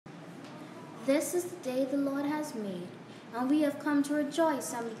This is the day the Lord has made, and we have come to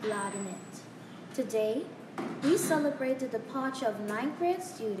rejoice and be glad in it. Today, we celebrate the departure of ninth grade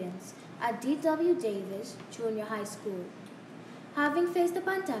students at D.W. Davis Junior High School. Having faced the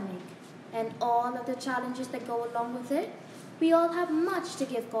pandemic and all of the challenges that go along with it, we all have much to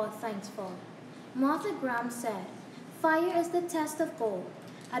give God thanks for. Martha Graham said, "Fire is the test of gold,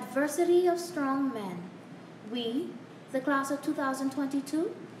 adversity of strong men." We, the class of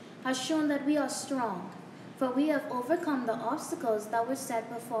 2022, have shown that we are strong, for we have overcome the obstacles that were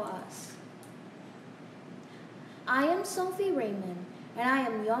set before us. I am Sophie Raymond, and I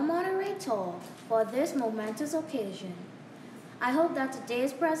am your moderator for this momentous occasion. I hope that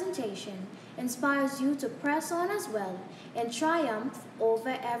today's presentation inspires you to press on as well and triumph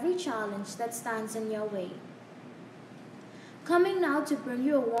over every challenge that stands in your way. Coming now to bring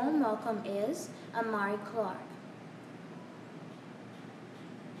you a warm welcome is Amari Clark.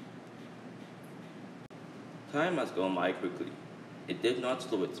 Time has gone by quickly. It did not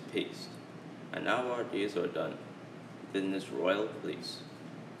slow its pace, and now our days are done within this royal place.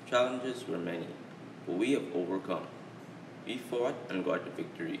 Challenges were many, but we have overcome. We fought and got the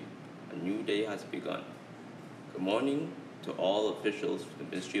victory. A new day has begun. Good morning to all officials from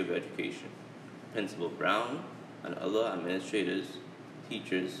the Ministry of Education, Principal Brown, and other administrators,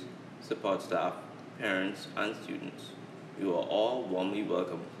 teachers, support staff, parents, and students. You are all warmly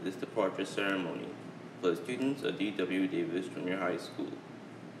welcome to this departure ceremony for the students of D.W. Davis Junior High School.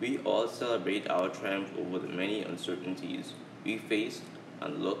 We all celebrate our triumph over the many uncertainties we faced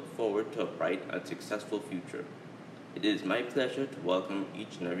and look forward to a bright and successful future. It is my pleasure to welcome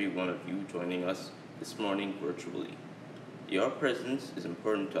each and every one of you joining us this morning virtually. Your presence is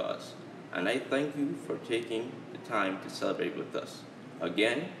important to us, and I thank you for taking the time to celebrate with us.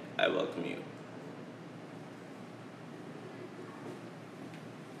 Again, I welcome you.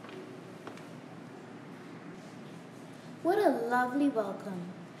 What a lovely welcome.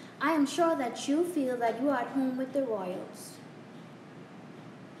 I am sure that you feel that you are at home with the Royals.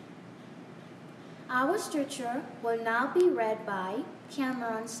 Our scripture will now be read by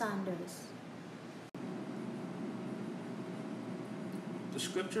Cameron Sanders. The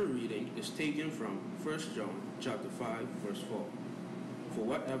scripture reading is taken from 1 John chapter 5, verse 4. For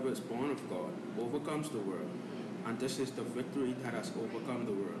whatever is born of God overcomes the world, and this is the victory that has overcome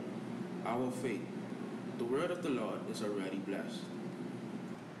the world, our faith. The word of the Lord is already blessed.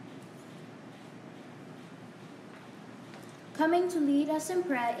 Coming to lead us in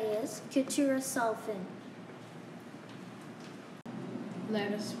prayer is Keturah Sulfin.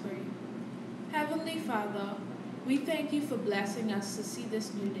 Let us pray. Heavenly Father, we thank you for blessing us to see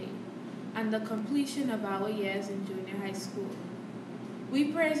this new day and the completion of our years in junior high school.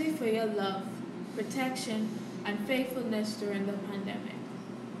 We praise you for your love, protection, and faithfulness during the pandemic.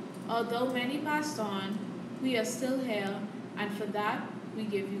 Although many passed on, we are still here, and for that we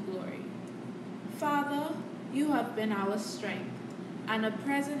give you glory. Father, you have been our strength and a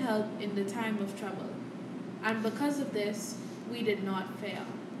present help in the time of trouble, and because of this, we did not fail.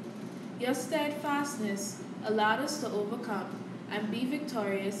 Your steadfastness allowed us to overcome and be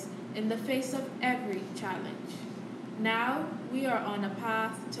victorious in the face of every challenge. Now we are on a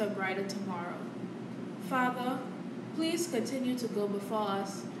path to a brighter tomorrow. Father, please continue to go before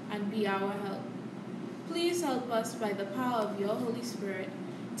us and be our help. Please help us by the power of your Holy Spirit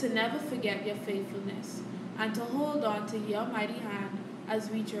to never forget your faithfulness and to hold on to your mighty hand as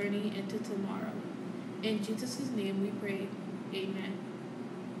we journey into tomorrow. In Jesus' name we pray. Amen.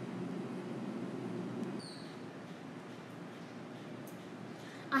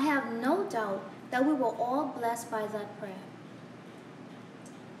 I have no doubt that we were all blessed by that prayer.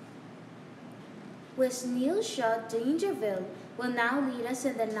 Miss Neil Shaw Dangerville will now lead us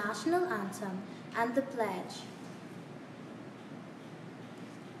in the national anthem and the pledge.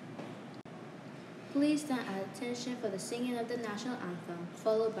 Please stand at attention for the singing of the national anthem,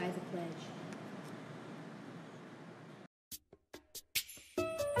 followed by the pledge.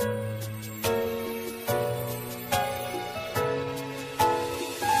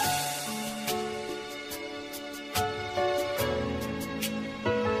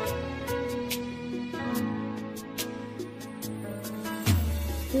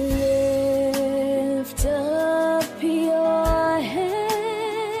 Lift up your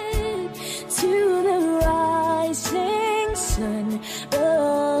head to the rising sun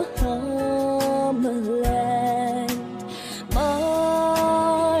from the land.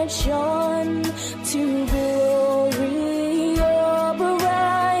 March on to glory, your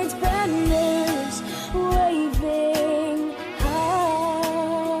bright banners waving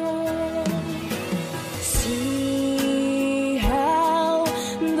high. See how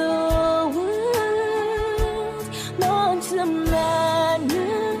the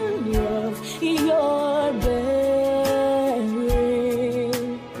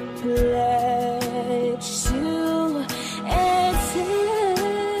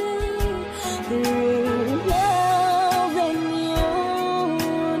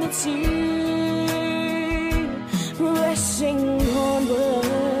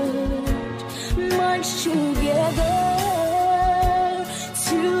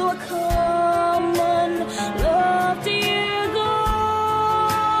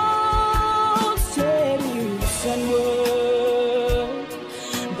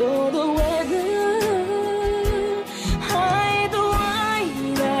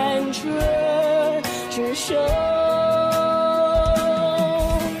Lift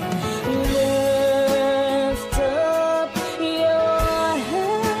up your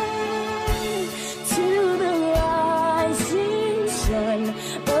head to the rising sun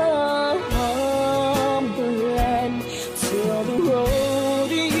of the land, till the road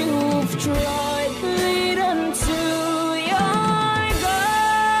you've trod lead unto your God.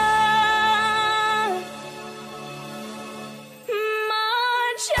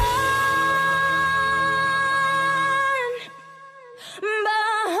 March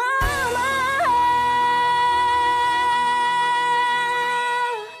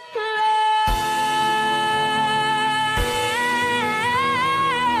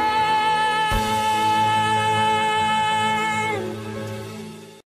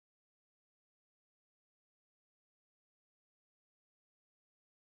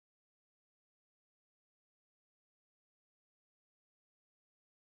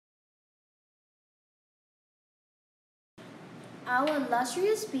Our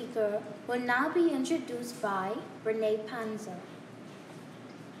illustrious speaker will now be introduced by Renee Panza.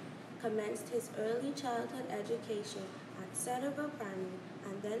 Commenced his early childhood education at Centerville Primary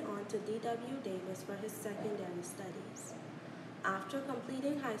and then on to D.W. Davis for his secondary studies. After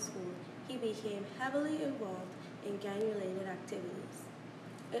completing high school, he became heavily involved in gang-related activities.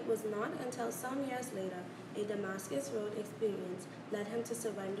 It was not until some years later a Damascus Road experience led him to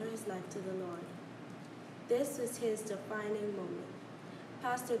surrender his life to the Lord. This was his defining moment.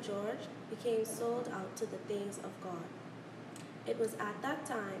 Pastor George became sold out to the things of God. It was at that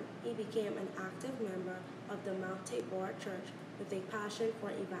time he became an active member of the Mount Tabor Church with a passion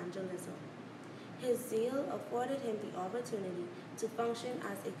for evangelism. His zeal afforded him the opportunity to function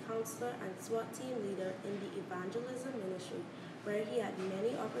as a counselor and SWAT team leader in the evangelism ministry, where he had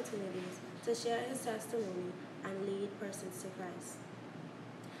many opportunities to share his testimony and lead persons to Christ.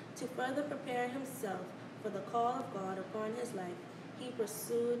 To further prepare himself for the call of God upon his life, he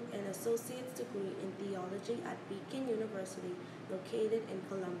pursued an associate's degree in theology at Beacon University, located in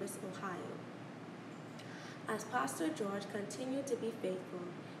Columbus, Ohio. As Pastor George continued to be faithful,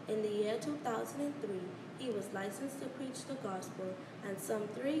 in the year 2003, he was licensed to preach the gospel and some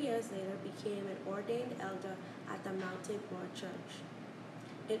 3 years later became an ordained elder at the Mount Tabor Church.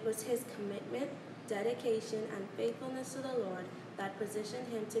 It was his commitment, dedication, and faithfulness to the Lord that positioned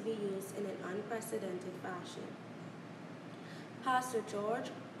him to be used in an unprecedented fashion. Pastor George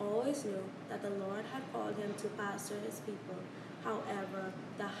always knew that the Lord had called him to pastor his people. However,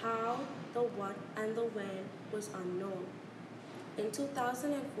 the how, the what, and the when was unknown. In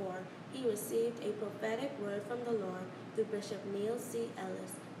 2004, he received a prophetic word from the Lord through Bishop Neil C.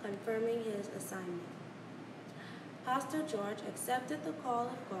 Ellis, confirming his assignment. Pastor George accepted the call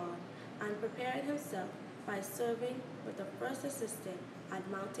of God and prepared himself by serving with the first assistant at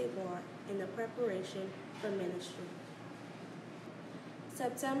Mount Tabor in the preparation for ministry.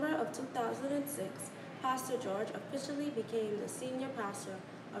 September of 2006, Pastor George officially became the senior pastor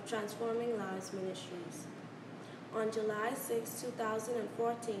of Transforming Lives Ministries. On July 6,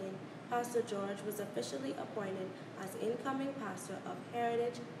 2014, Pastor George was officially appointed as incoming pastor of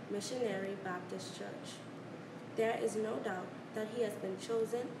Heritage Missionary Baptist Church. There is no doubt that he has been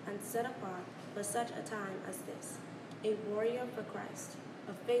chosen and set apart for such a time as this, a warrior for Christ,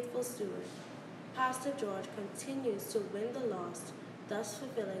 a faithful steward. Pastor George continues to win the lost, thus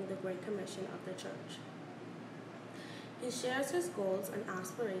fulfilling the Great Commission of the church. He shares his goals and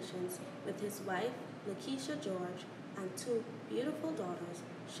aspirations with his wife, Lakeisha George, and 2 beautiful daughters,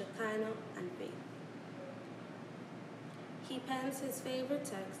 Shekinah and Faith. He pens his favorite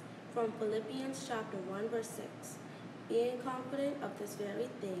text from Philippians chapter 1, verse 6, being confident of this very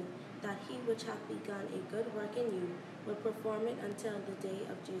thing, that he which hath begun a good work in you will perform it until the day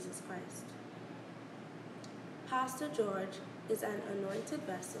of Jesus Christ. Pastor George is an anointed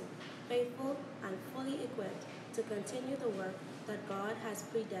vessel, faithful and fully equipped to continue the work that God has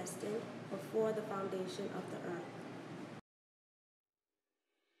predestined before the foundation of the earth.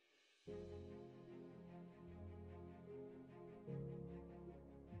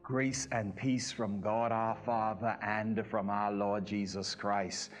 Grace and peace from God our Father and from our Lord Jesus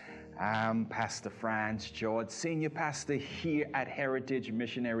Christ. I'm Pastor Franz George, Senior Pastor here at Heritage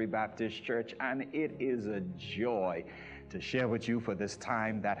Missionary Baptist Church, and it is a joy to share with you for this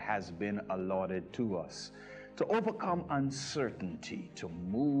time that has been allotted to us. To overcome uncertainty, to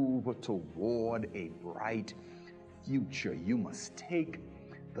move toward a bright future, you must take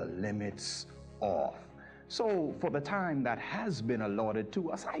the limits off. So for the time that has been allotted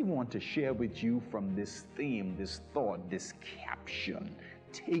to us, I want to share with you from this theme, this thought, this caption,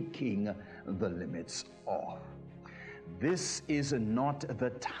 taking the limits off. This is not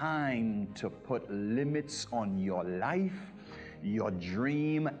the time to put limits on your life, your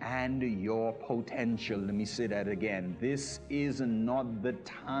dream, and your potential. Let me say that again. This is not the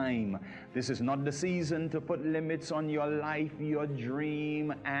time. This is not the season to put limits on your life, your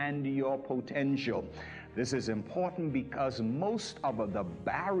dream, and your potential. This is important because most of the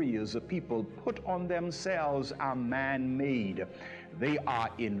barriers that people put on themselves are man-made. They are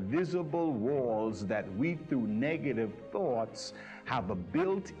invisible walls that we, through negative thoughts, have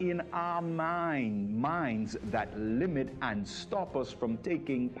built in our minds that limit and stop us from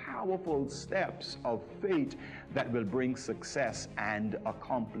taking powerful steps of faith that will bring success and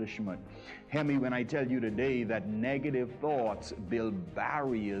accomplishment. Hear me when I tell you today that negative thoughts build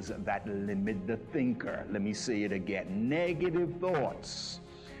barriers that limit the thinker. Let me say it again. Negative thoughts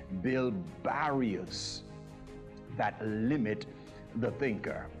build barriers that limit the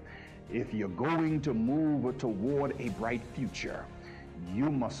thinker. If you're going to move toward a bright future,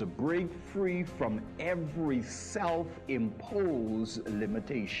 you must break free from every self-imposed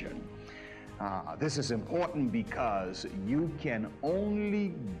limitation. This is important because you can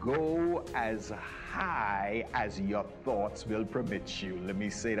only go as high as your thoughts will permit you. Let me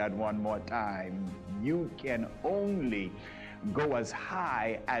say that one more time. You can only go as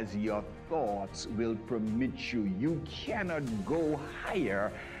high as your thoughts will permit you. You cannot go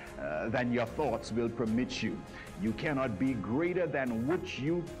higher than your thoughts will permit you. You cannot be greater than what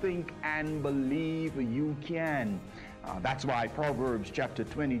you think and believe you can. That's why Proverbs chapter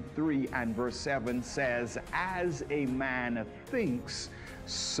 23 and verse 7 says, as a man thinks,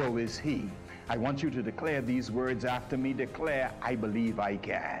 so is he. I want you to declare these words after me. Declare, I believe I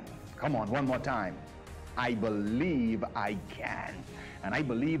can. Come on, one more time. I believe I can. And I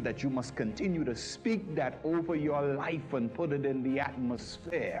believe that you must continue to speak that over your life and put it in the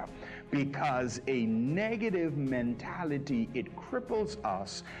atmosphere, because a negative mentality, it cripples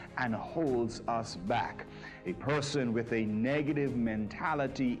us and holds us back. A person with a negative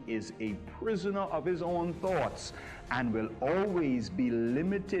mentality is a prisoner of his own thoughts and will always be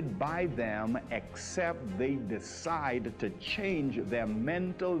limited by them except they decide to change their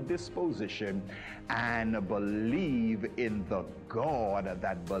mental disposition and believe in the God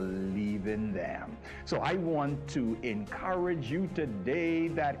that believes in them. So I want to encourage you today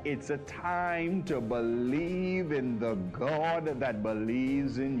that it's a time to believe in the God that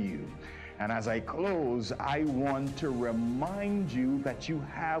believes in you. And as I close, I want to remind you that you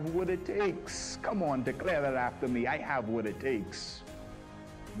have what it takes. Come on, declare that after me. I have what it takes.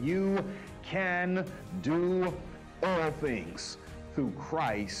 You can do all things through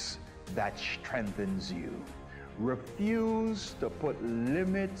Christ that strengthens you. Refuse to put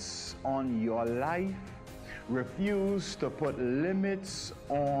limits on your life. Refuse to put limits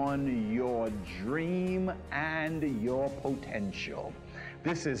on your dream and your potential.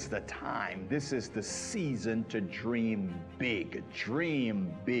 This is the time, this is the season to dream big.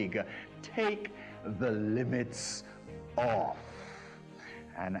 Dream big. Take the limits off.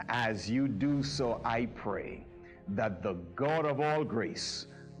 And as you do so, I pray that the God of all grace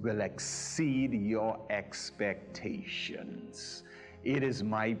will exceed your expectations. It is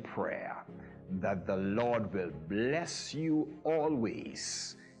my prayer that the Lord will bless you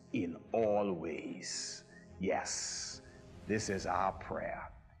always, in all ways. Yes, this is our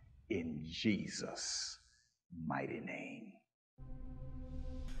prayer in Jesus' mighty name.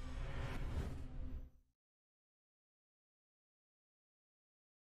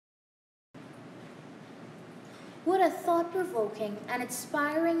 What a thought-provoking and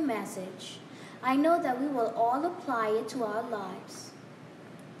inspiring message. I know that we will all apply it to our lives.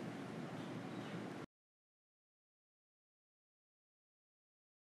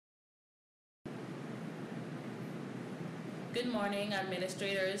 Good morning,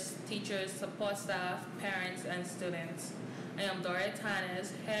 administrators, teachers, support staff, parents, and students. I am Doria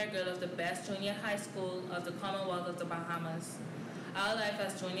Tanes, head girl of the best junior high school of the Commonwealth of the Bahamas. Our life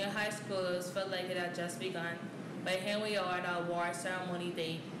as junior high schoolers felt like it had just begun, but here we are at our award ceremony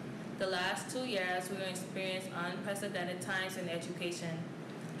date. The last 2 years, we experienced unprecedented times in education,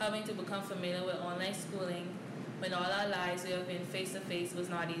 having to become familiar with online schooling when all our lives we have been face-to-face was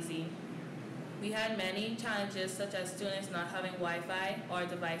not easy. We had many challenges, such as students not having Wi-Fi or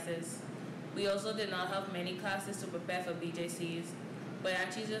devices. We also did not have many classes to prepare for BJCs, but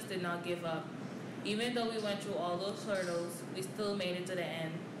our teachers did not give up. Even though we went through all those hurdles, we still made it to the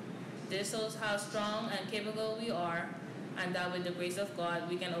end. This shows how strong and capable we are, and that with the grace of God,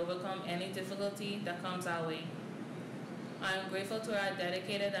 we can overcome any difficulty that comes our way. I am grateful to our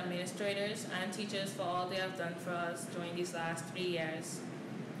dedicated administrators and teachers for all they have done for us during these last 3 years.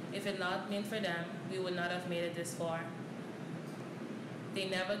 If it had not been for them, we would not have made it this far. They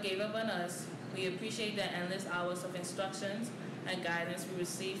never gave up on us. We appreciate the endless hours of instructions and guidance we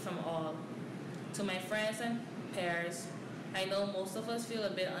receive from all. To my friends and peers, I know most of us feel a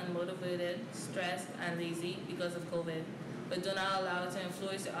bit unmotivated, stressed, and lazy because of COVID, but do not allow it to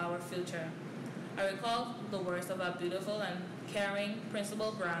influence our future. I recall the words of our beautiful and caring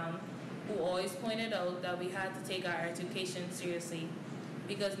Principal Brown, who always pointed out that we had to take our education seriously,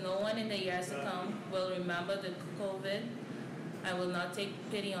 because no one in the years to come will remember the COVID and will not take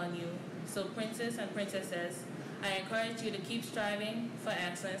pity on you. So princes and princesses, I encourage you to keep striving for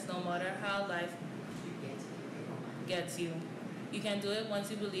excellence no matter how life gets you. You can do it once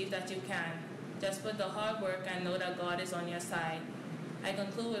you believe that you can. Just put the hard work and know that God is on your side. I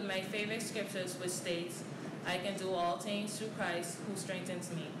conclude with my favorite scriptures, which states, I can do all things through Christ who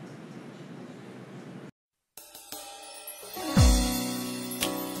strengthens me.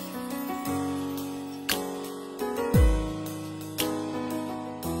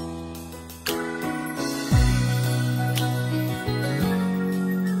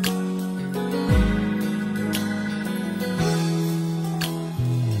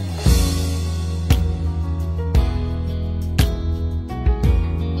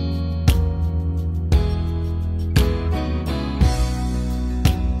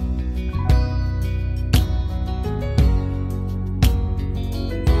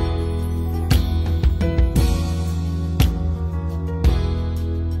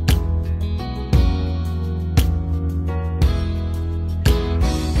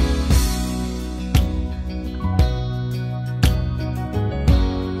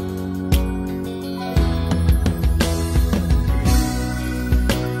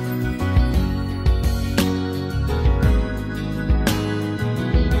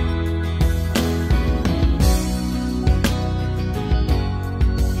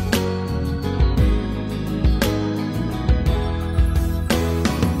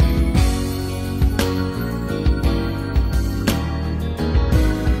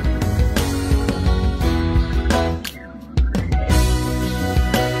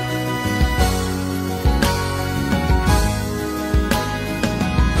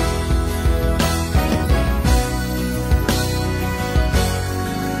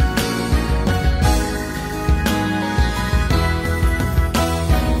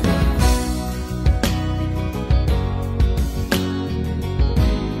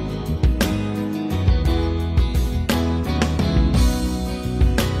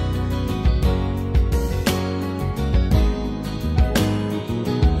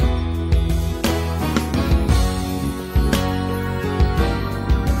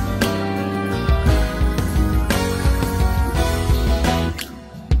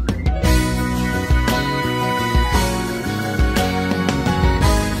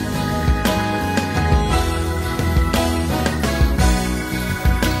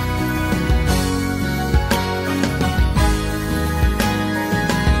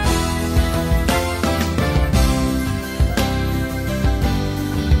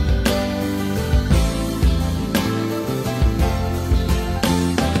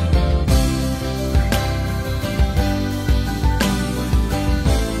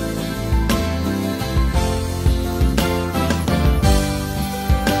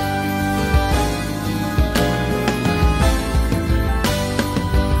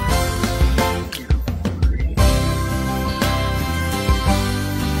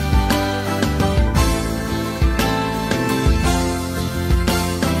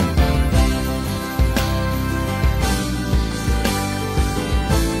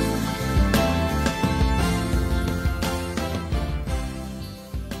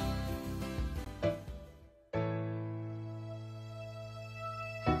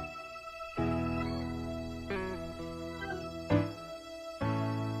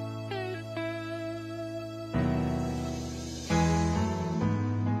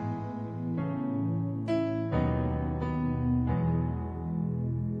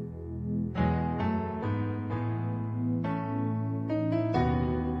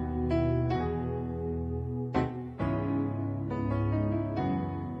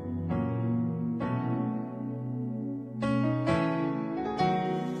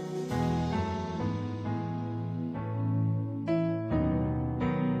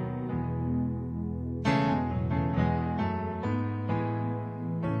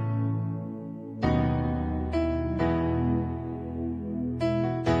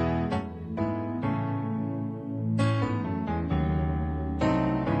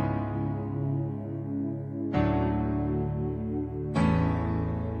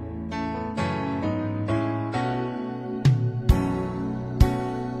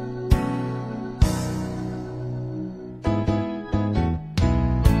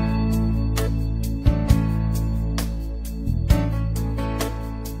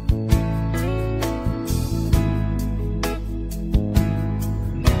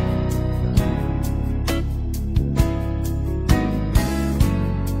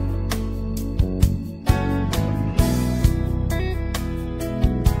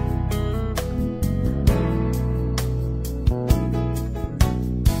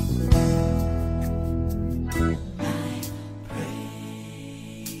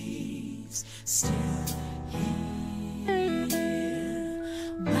 praise. Still hear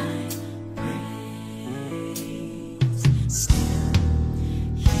my praise. Still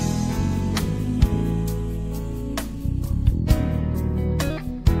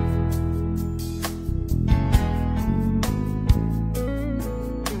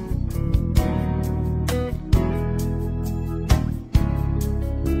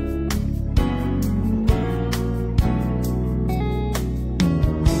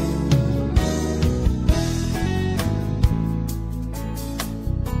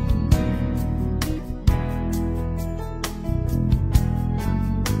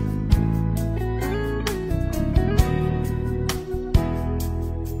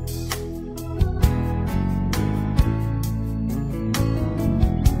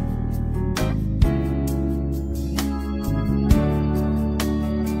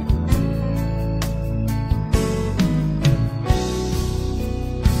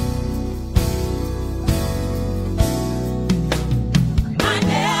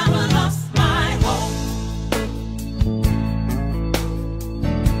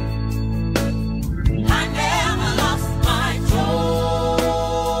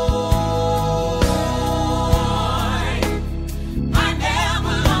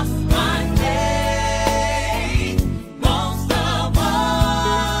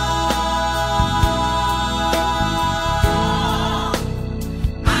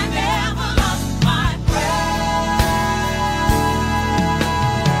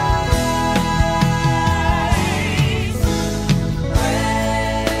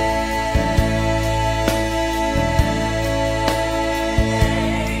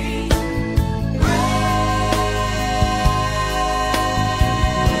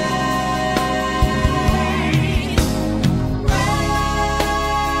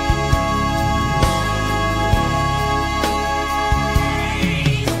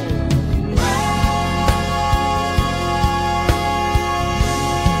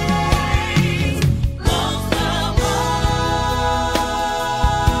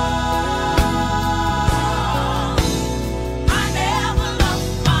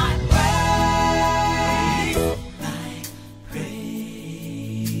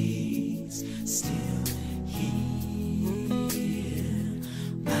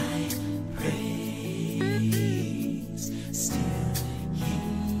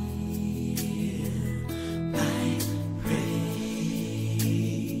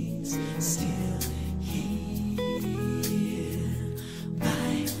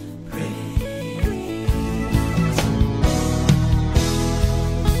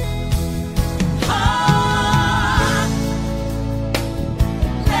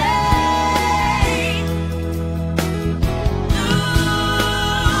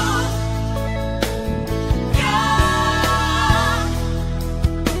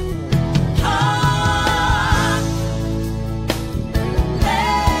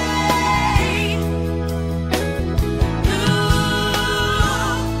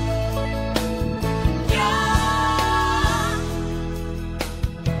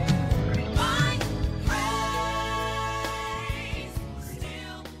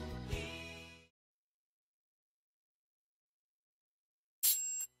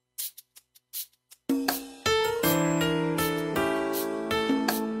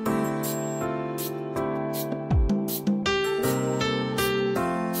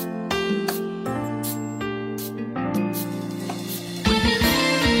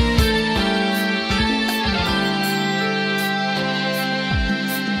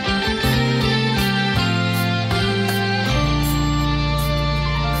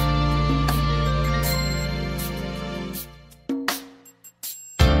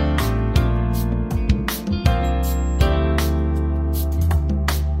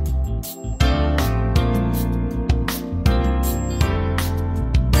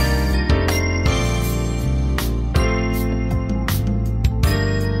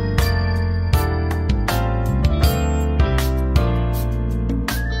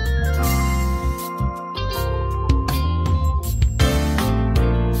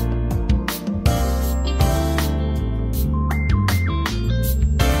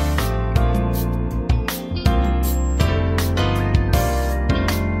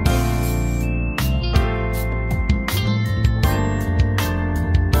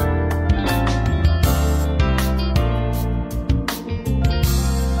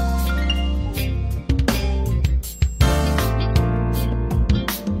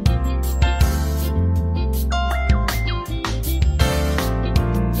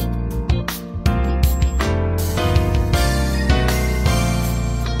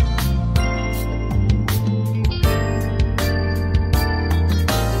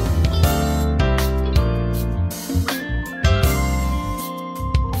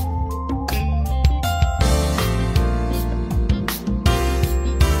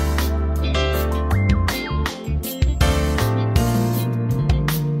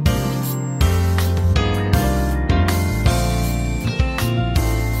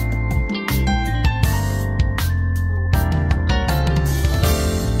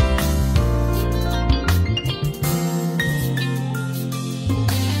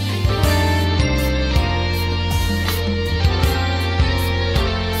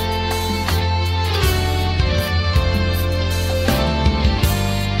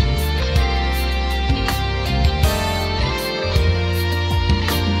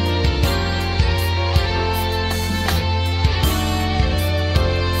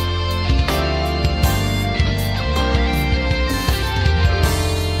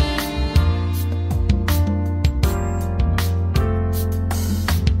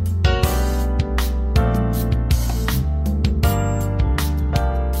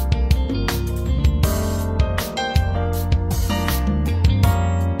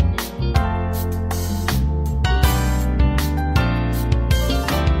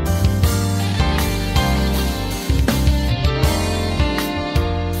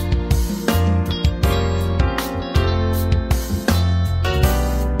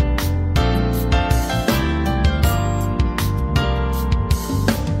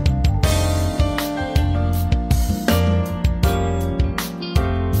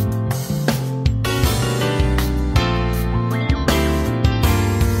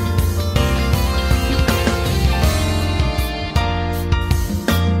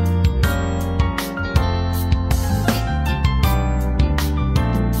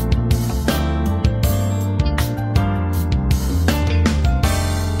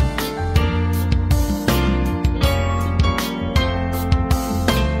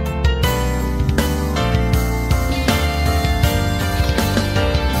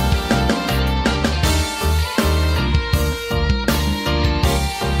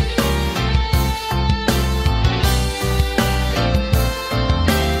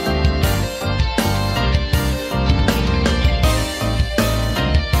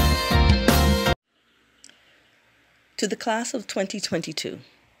To the class of 2022,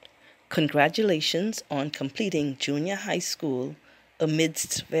 congratulations on completing junior high school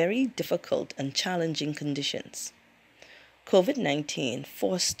amidst very difficult and challenging conditions. COVID-19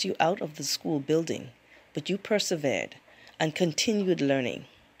 forced you out of the school building, but you persevered and continued learning.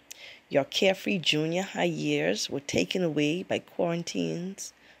 Your carefree junior high years were taken away by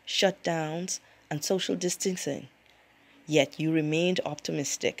quarantines, shutdowns, and social distancing. Yet you remained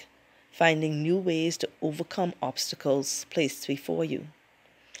optimistic, finding new ways to overcome obstacles placed before you.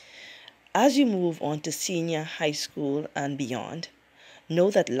 As you move on to senior high school and beyond,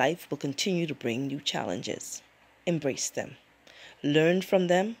 know that life will continue to bring you challenges. Embrace them. Learn from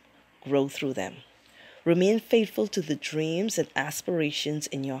them. Grow through them. Remain faithful to the dreams and aspirations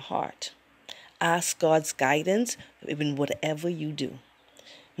in your heart. Ask God's guidance in whatever you do.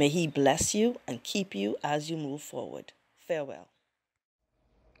 May He bless you and keep you as you move forward. Farewell.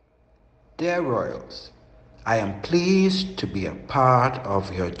 Dear Royals, I am pleased to be a part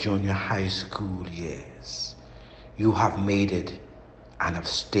of your junior high school years. You have made it and have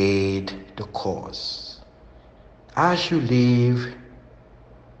stayed the course. As you leave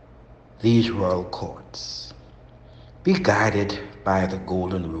these royal courts, be guided by the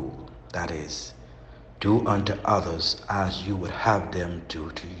golden rule, that is, do unto others as you would have them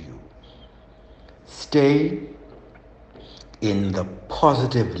do to you. Stay in the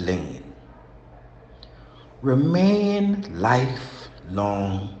positive lane. Remain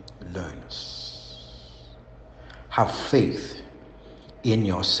lifelong learners. Have faith in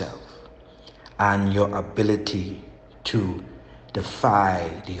yourself and your ability to defy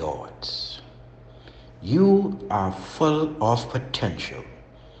the odds. You are full of potential.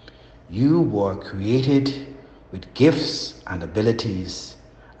 You were created with gifts and abilities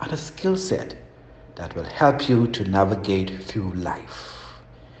and a skill set that will help you to navigate through life.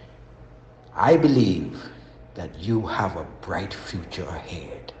 I believe that you have a bright future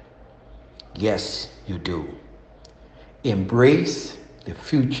ahead. Yes, you do. Embrace the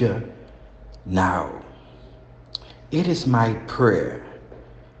future now. It is my prayer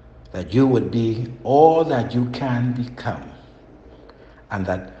that you would be all that you can become, and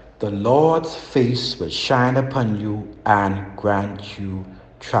that the Lord's face will shine upon you and grant you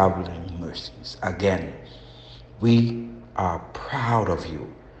traveling mercies. Again, we are proud of you,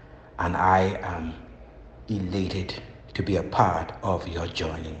 and I am elated to be a part of your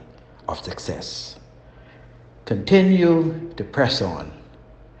journey of success. Continue to press on.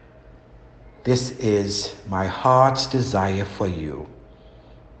 This is my heart's desire for you.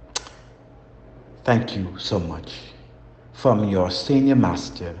 Thank you so much. From your senior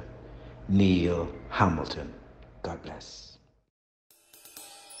master, Neil Hamilton. God bless.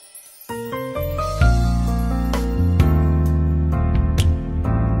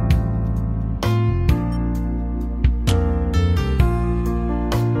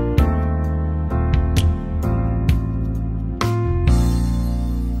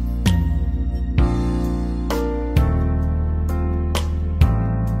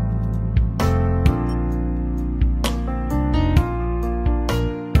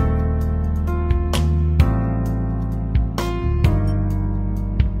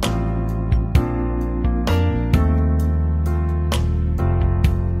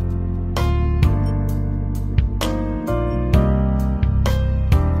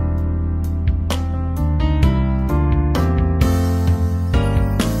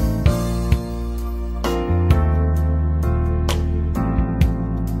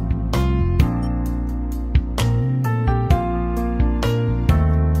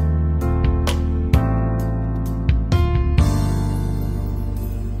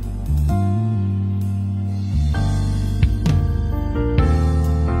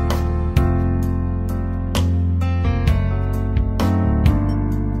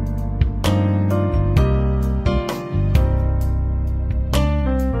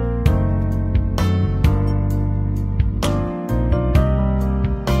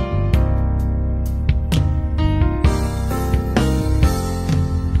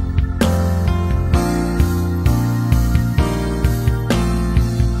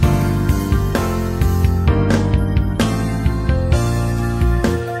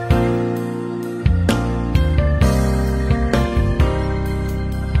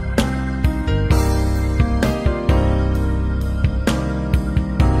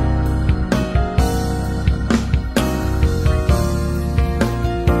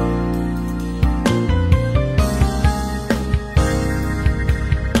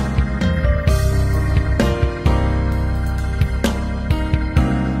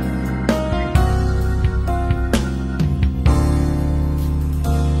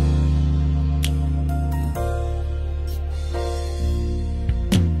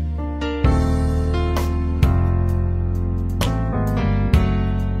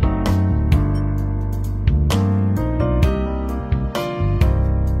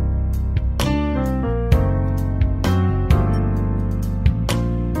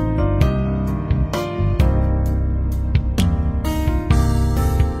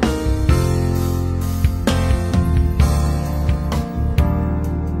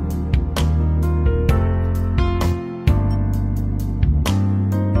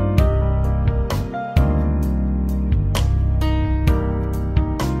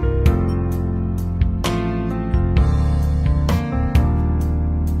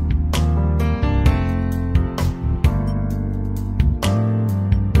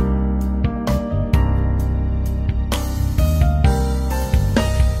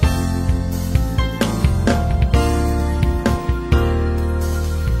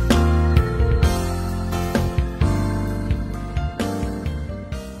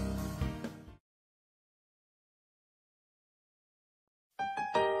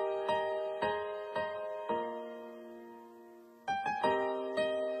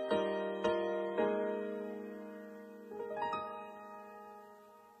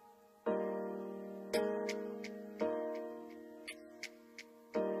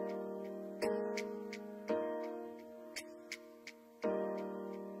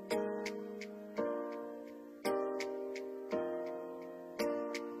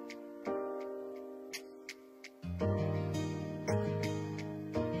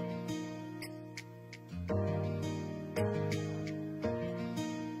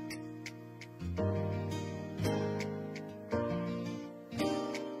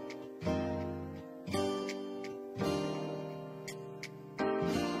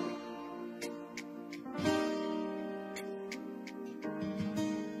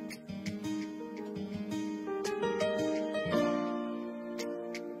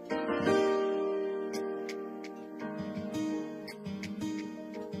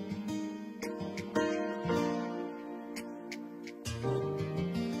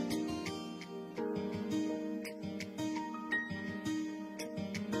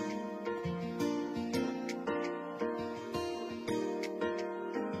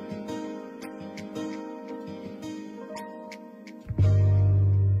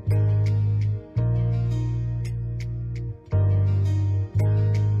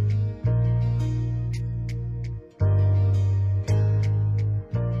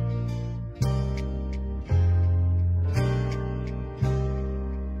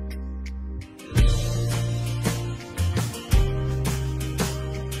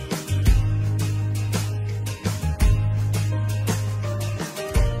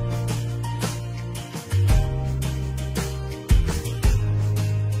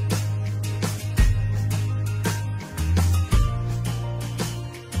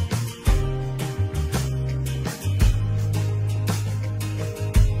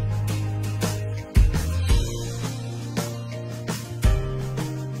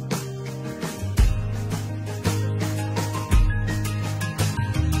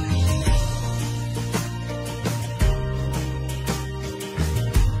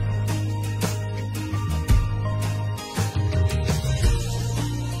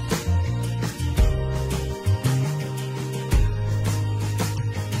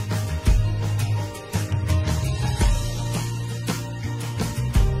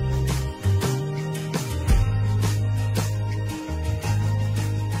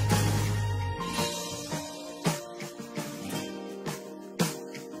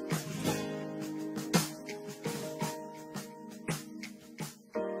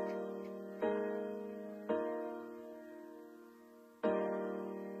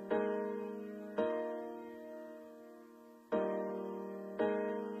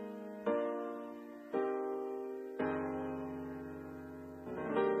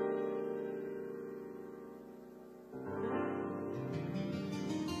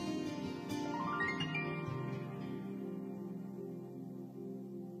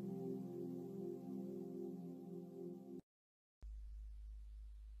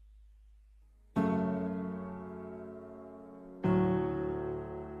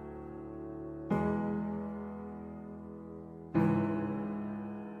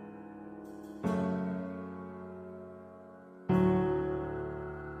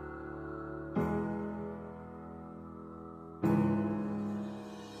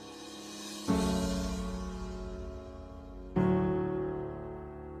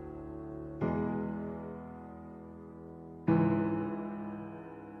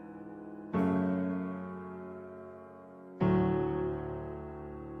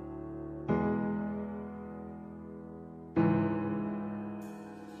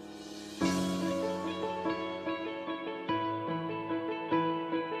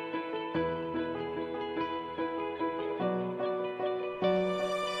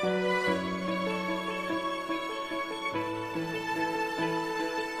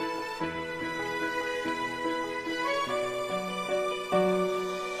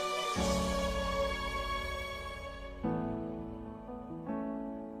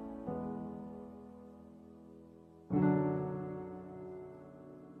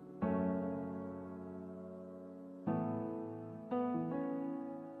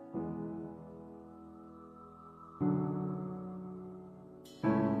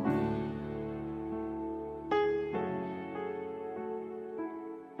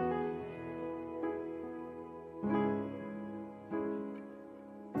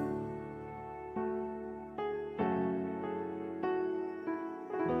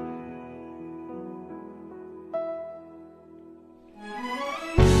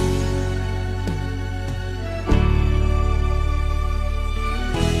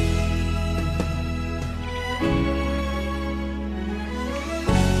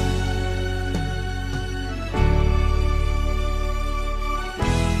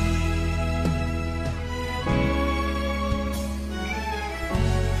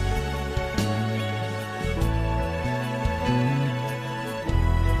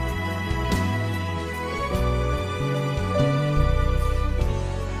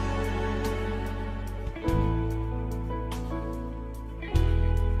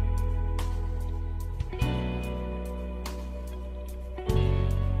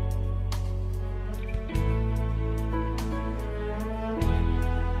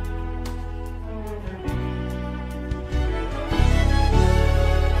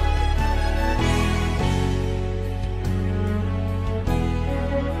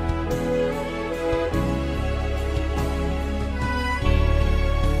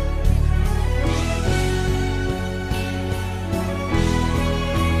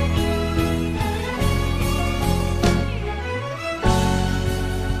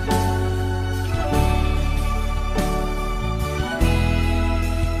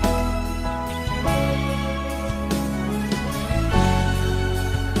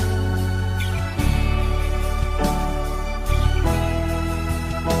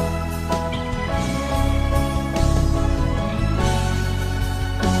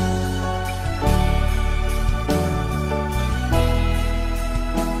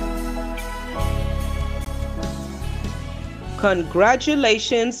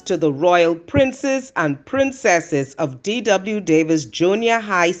 Congratulations to the royal princes and princesses of D.W. Davis Junior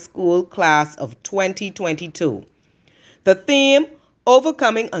High School class of 2022. The theme,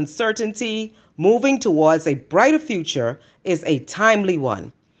 Overcoming Uncertainty, Moving Towards a Brighter Future, is a timely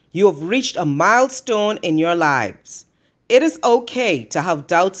one. You have reached a milestone in your lives. It is okay to have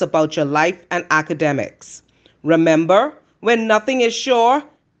doubts about your life and academics. Remember, when nothing is sure,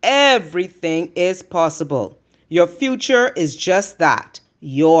 everything is possible. Your future is just that,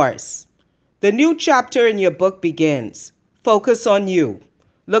 yours. The new chapter in your book begins. Focus on you.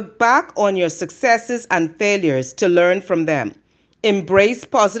 Look back on your successes and failures to learn from them. Embrace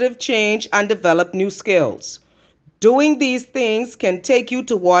positive change and develop new skills. Doing these things can take you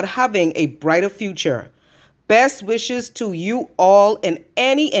toward having a brighter future. Best wishes to you all in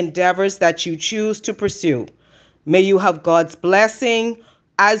any endeavors that you choose to pursue. May you have God's blessing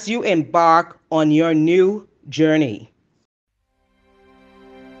as you embark on your new journey.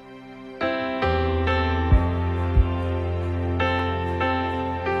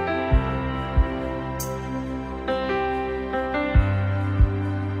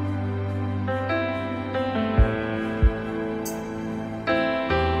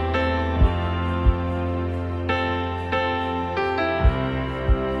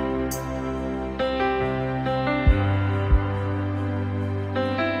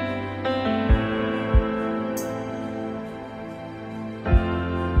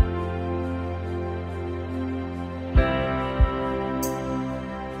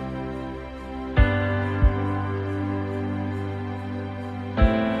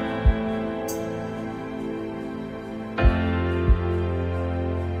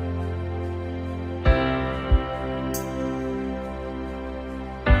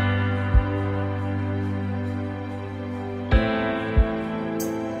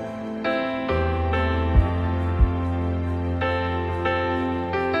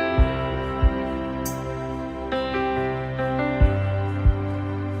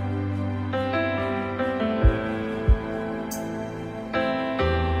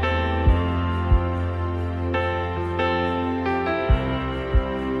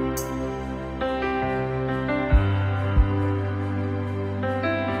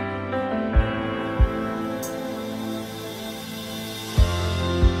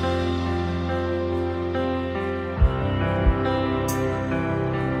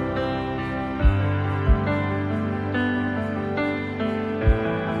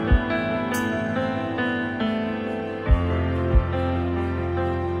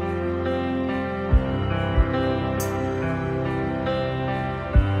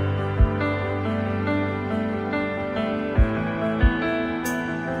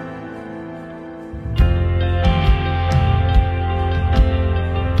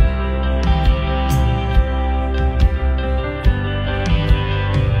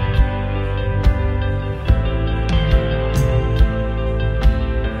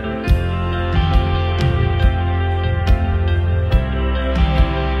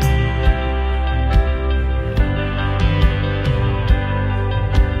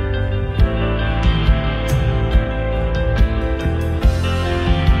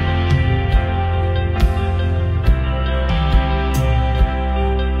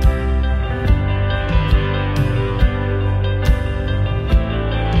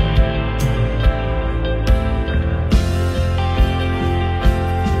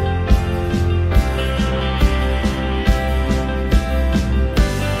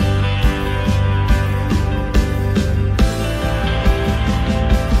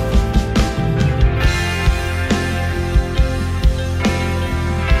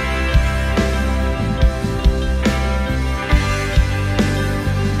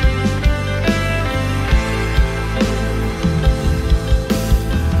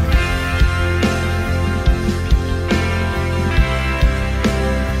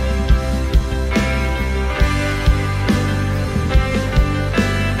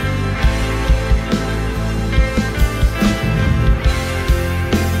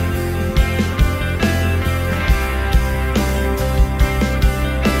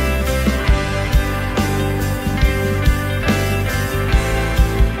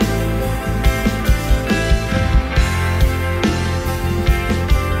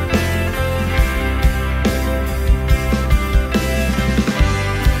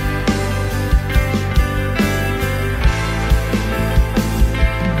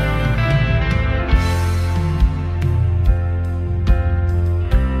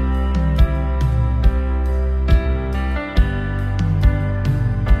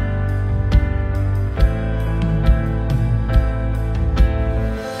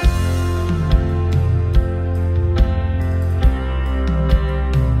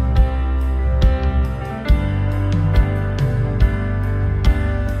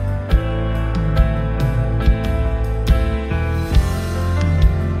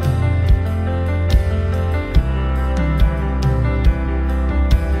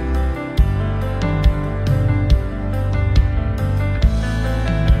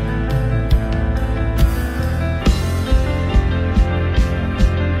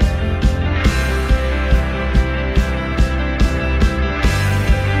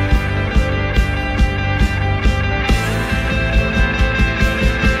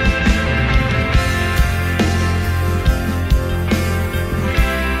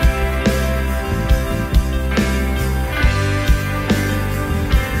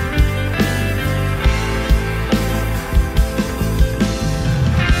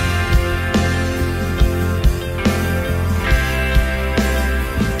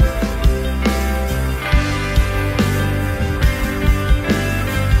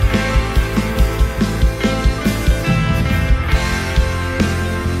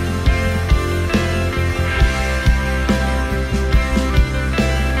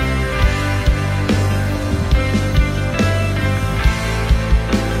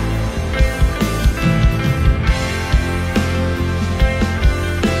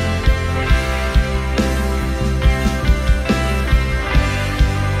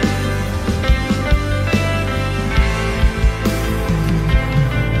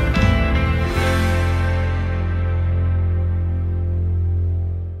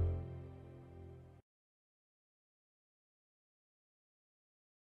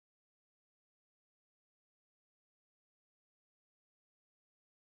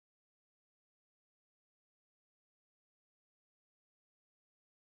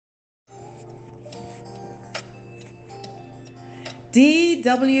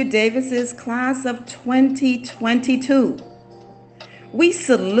 D.W. Davis's class of 2022. We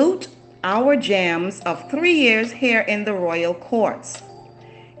salute our jams of 3 years here in the Royal Courts.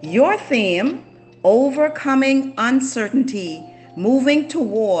 Your theme, Overcoming Uncertainty, Moving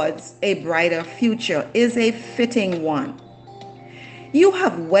Towards a Brighter Future, is a fitting one. You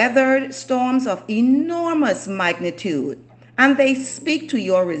have weathered storms of enormous magnitude, and they speak to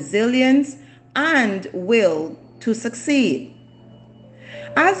your resilience and will to succeed.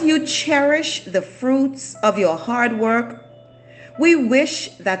 As you cherish the fruits of your hard work, we wish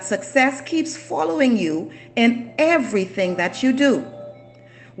that success keeps following you in everything that you do.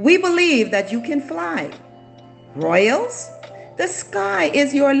 We believe that you can fly. Royals, the sky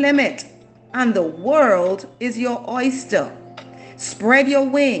is your limit and the world is your oyster. Spread your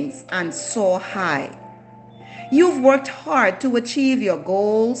wings and soar high. You've worked hard to achieve your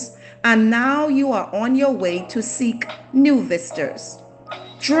goals, and now you are on your way to seek new vistas.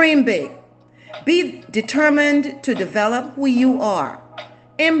 Dream big. Be determined to develop who you are.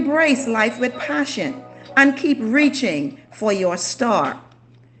 Embrace life with passion and keep reaching for your star.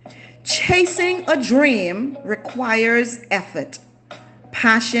 Chasing a dream requires effort,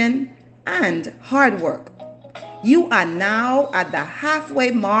 passion, and hard work. You are now at the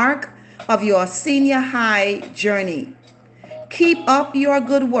halfway mark of your senior high journey. Keep up your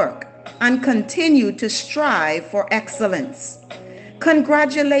good work and continue to strive for excellence.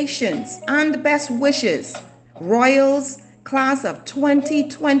 Congratulations and best wishes, Royals class of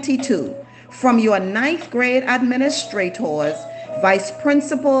 2022, from your 9th grade administrators, Vice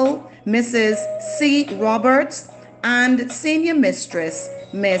Principal Mrs. C. Roberts and Senior Mistress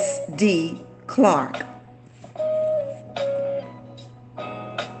Miss D. Clark.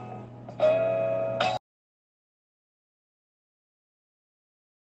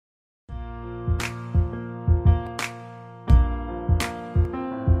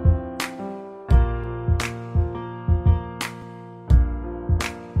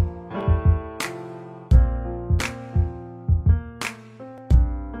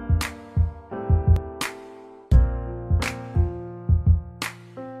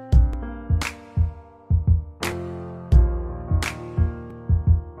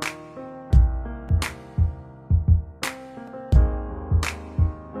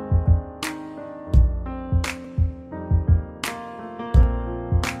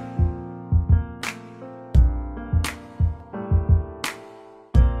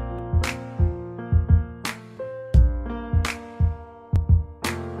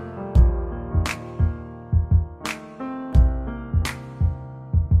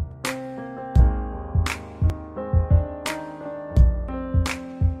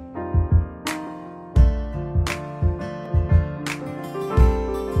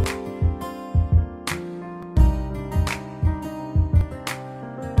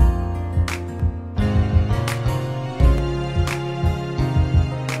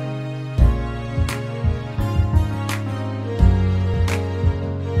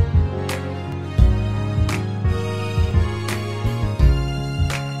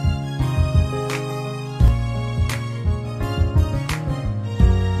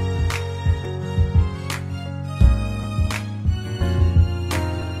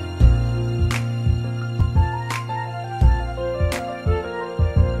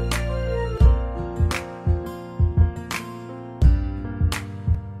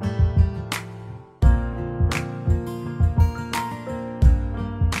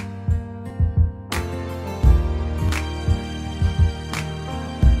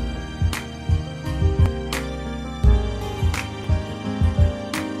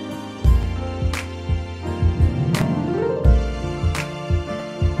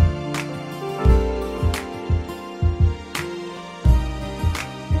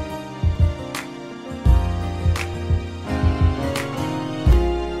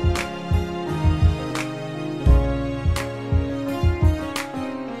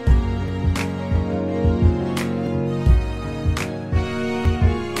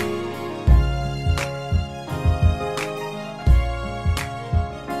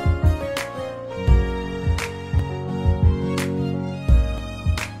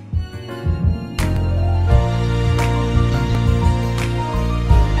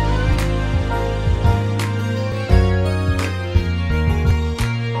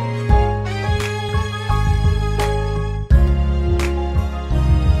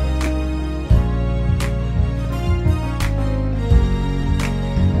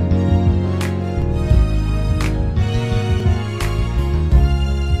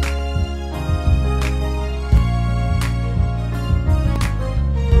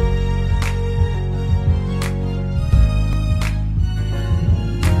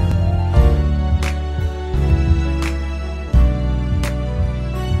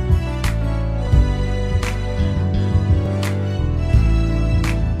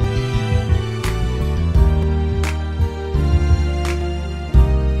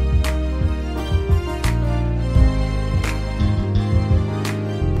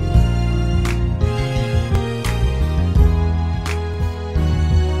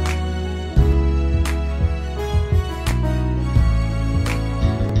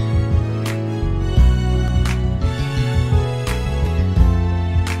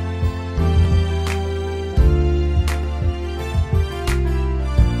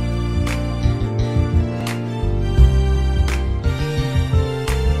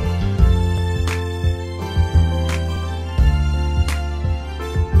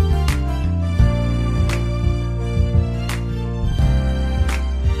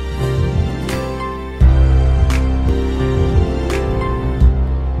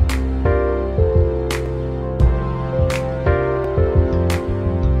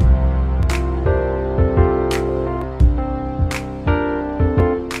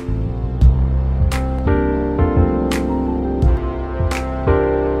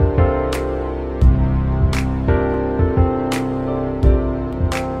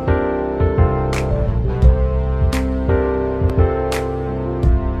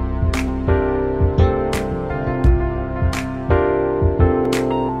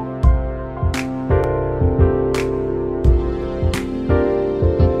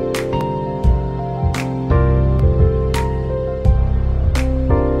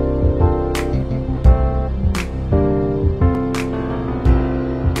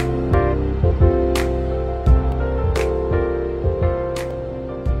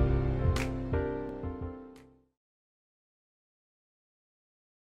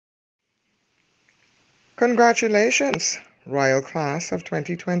 Congratulations, Royal Class of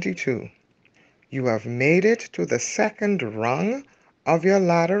 2022. You have made it to the second rung of your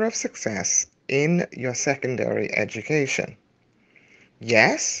ladder of success in your secondary education.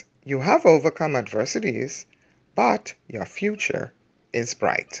 Yes, you have overcome adversities, but your future is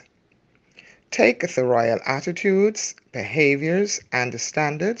bright. Take the royal attitudes, behaviors, and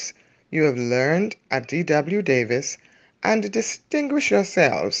standards you have learned at D.W. Davis and distinguish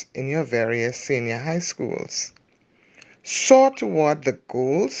yourselves in your various senior high schools. Soar toward the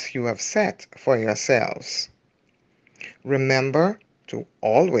goals you have set for yourselves. Remember to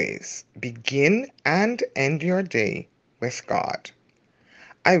always begin and end your day with God.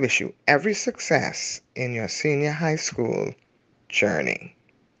 I wish you every success in your senior high school journey.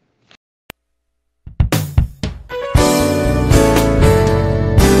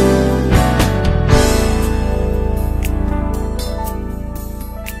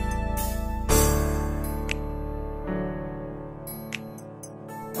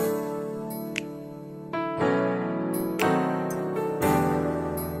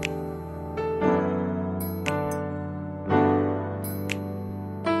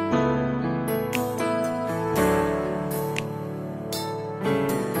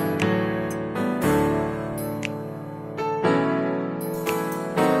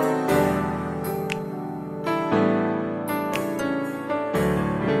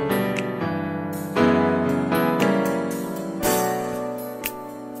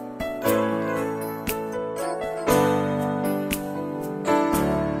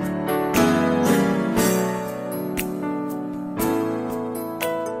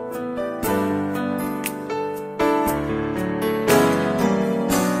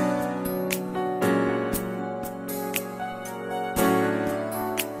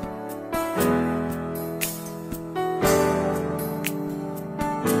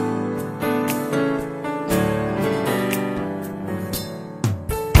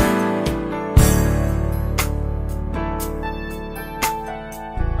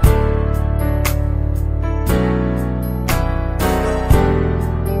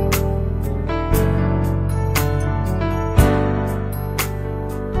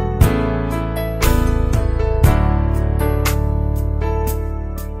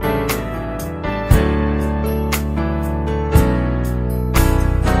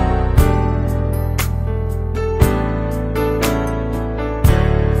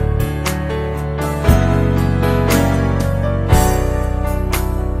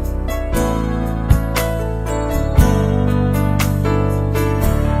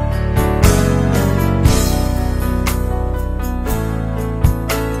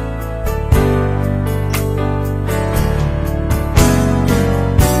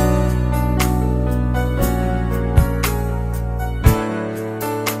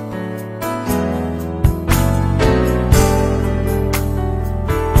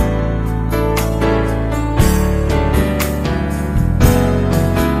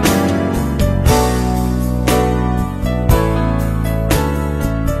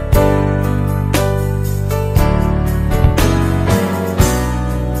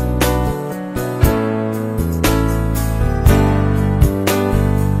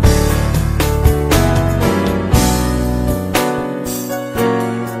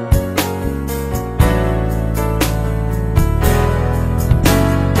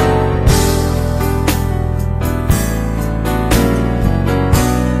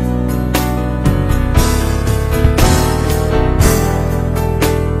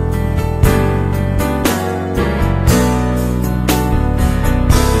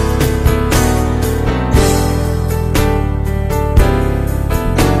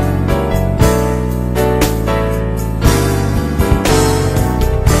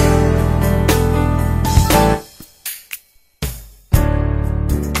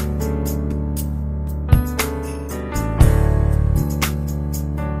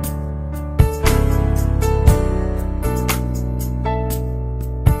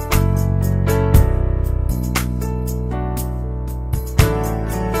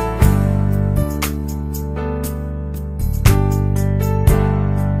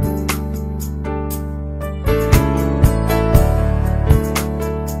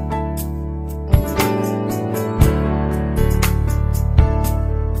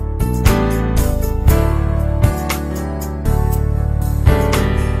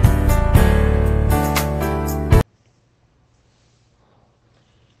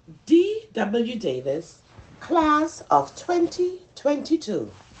 D.W. Davis, Class of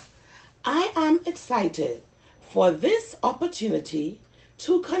 2022. I am excited for this opportunity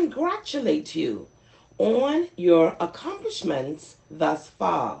to congratulate you on your accomplishments thus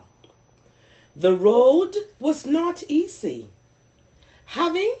far. The road was not easy.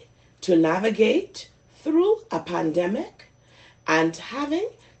 Having to navigate through a pandemic and having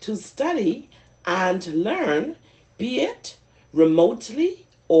to study and learn, be it remotely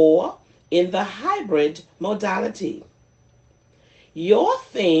or in the hybrid modality. Your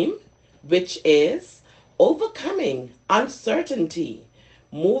theme, which is overcoming uncertainty,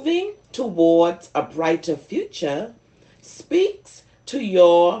 moving towards a brighter future, speaks to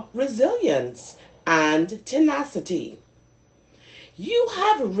your resilience and tenacity. You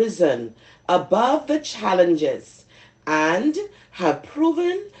have risen above the challenges and have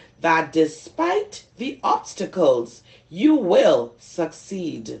proven that despite the obstacles, you will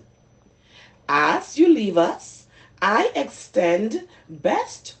succeed. As you leave us, I extend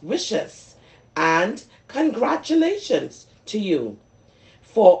best wishes and congratulations to you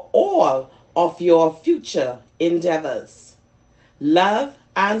for all of your future endeavors. Love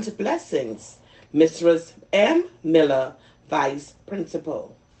and blessings, Mrs. M. Miller, Vice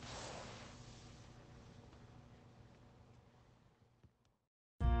Principal.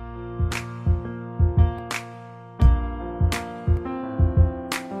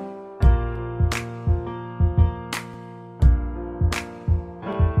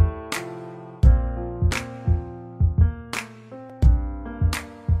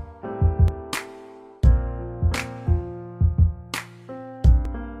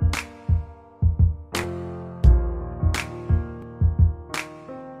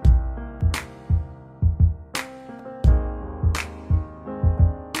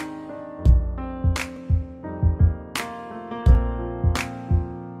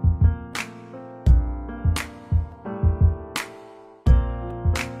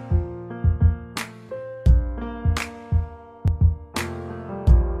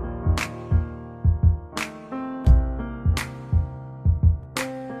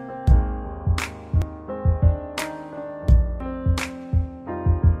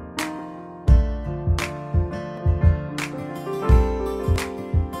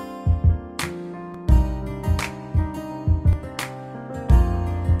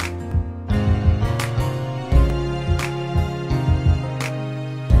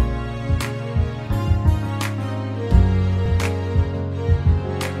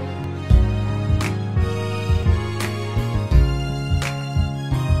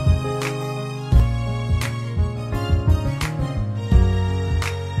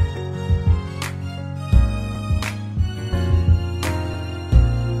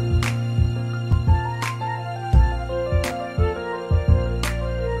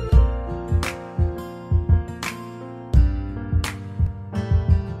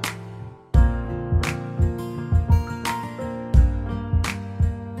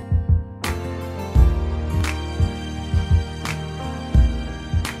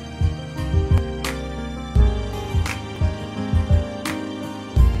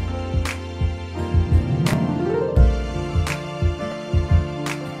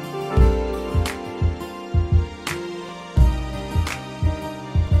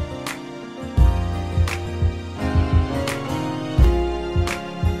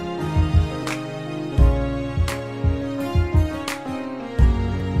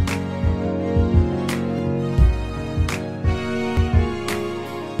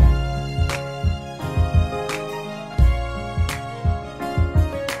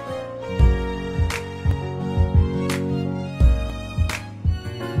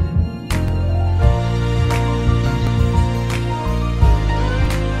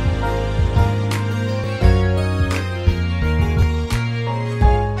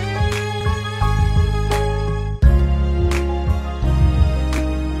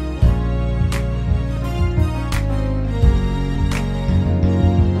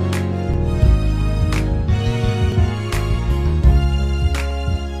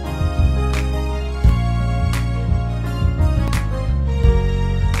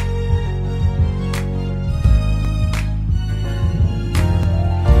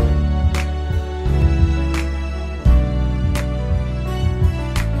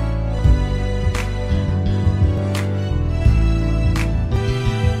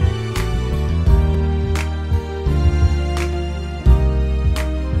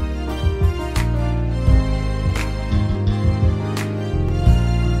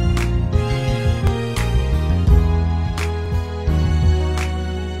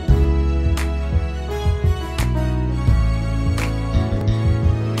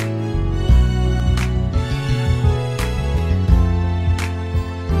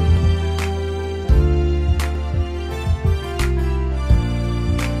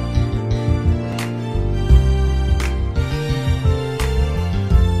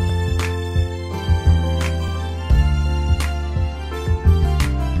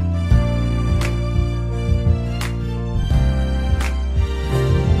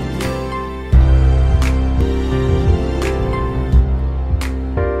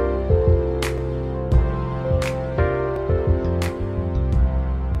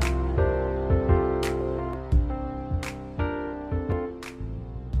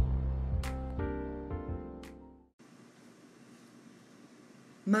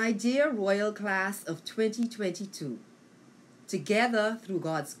 My dear Royal Class of 2022, together through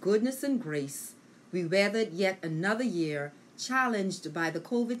God's goodness and grace, we weathered yet another year challenged by the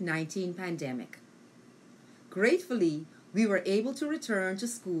COVID-19 pandemic. Gratefully, we were able to return to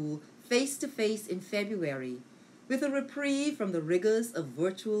school face-to-face in February with a reprieve from the rigors of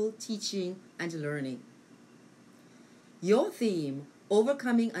virtual teaching and learning. Your theme,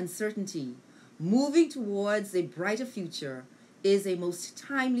 Overcoming Uncertainty, Moving Towards a Brighter Future, is a most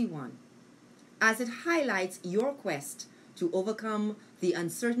timely one, as it highlights your quest to overcome the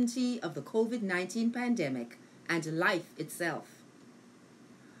uncertainty of the COVID-19 pandemic and life itself.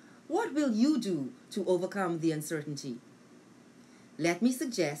 What will you do to overcome the uncertainty? Let me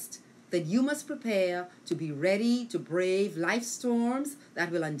suggest that you must prepare to be ready to brave life storms that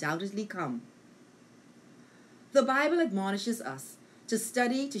will undoubtedly come. The Bible admonishes us to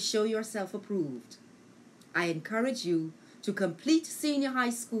study to show yourself approved. I encourage you to complete senior high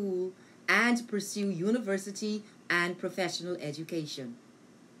school and pursue university and professional education.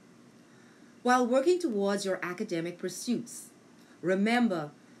 While working towards your academic pursuits, remember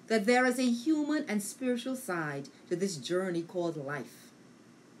that there is a human and spiritual side to this journey called life.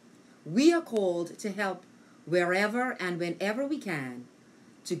 We are called to help wherever and whenever we can,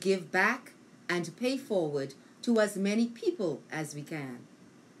 to give back and to pay forward to as many people as we can.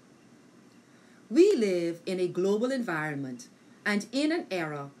 We live in a global environment and in an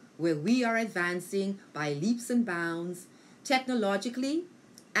era where we are advancing by leaps and bounds technologically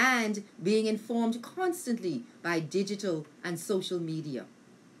and being informed constantly by digital and social media.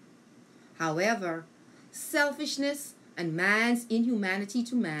 However, selfishness and man's inhumanity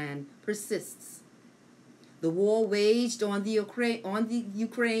to man persists. The war waged on the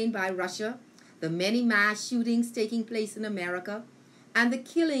Ukraine by Russia, the many mass shootings taking place in America, and the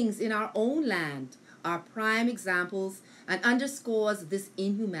killings in our own land are prime examples and underscores this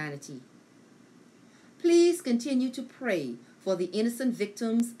inhumanity. Please continue to pray for the innocent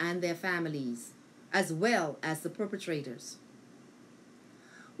victims and their families, as well as the perpetrators.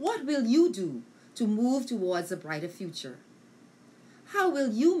 What will you do to move towards a brighter future? How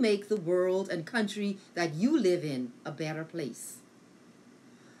will you make the world and country that you live in a better place?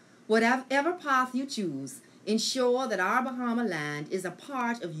 Whatever path you choose, ensure that our Bahama land is a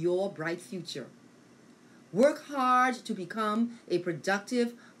part of your bright future. Work hard to become a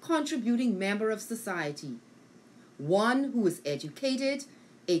productive, contributing member of society, one who is educated,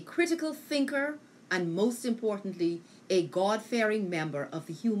 a critical thinker, and most importantly, a God-fearing member of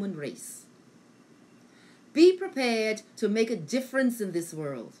the human race. Be prepared to make a difference in this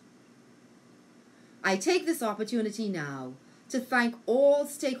world. I take this opportunity now to thank all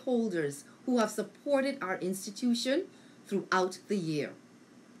stakeholders who have supported our institution throughout the year.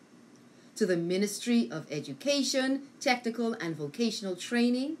 To the Ministry of Education, Technical and Vocational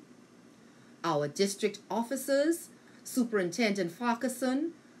Training, our district officers, Superintendent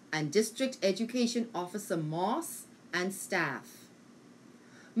Farquharson, and District Education Officer Moss, and staff.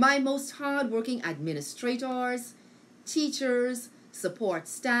 My most hard-working administrators, teachers, support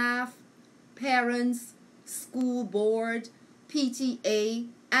staff, parents, school board, PTA,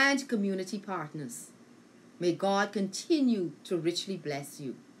 and community partners. May God continue to richly bless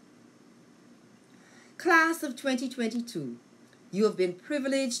you. Class of 2022, you have been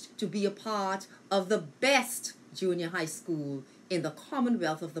privileged to be a part of the best junior high school in the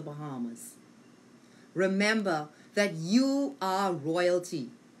Commonwealth of the Bahamas. Remember that you are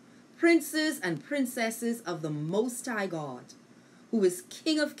royalty, princes and princesses of the Most High God, who is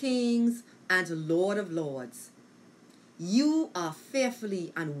King of Kings and Lord of Lords. You are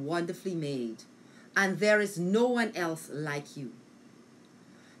fearfully and wonderfully made, and there is no one else like you.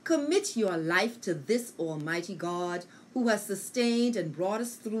 Commit your life to this Almighty God who has sustained and brought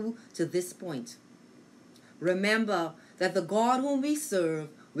us through to this point. Remember that the God whom we serve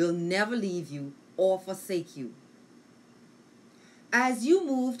will never leave you or forsake you. As you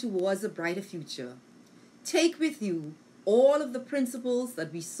move towards a brighter future, take with you all of the principles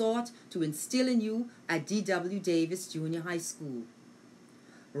that we sought to instill in you at D.W. Davis Junior High School.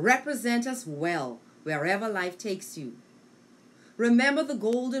 Represent us well wherever life takes you. Remember the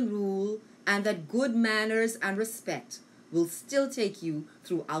golden rule and that good manners and respect will still take you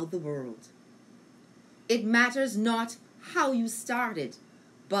throughout the world. It matters not how you started,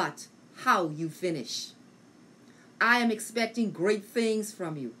 but how you finish. I am expecting great things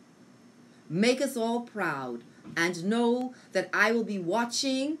from you. Make us all proud and know that I will be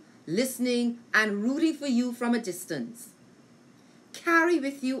watching, listening, and rooting for you from a distance. Carry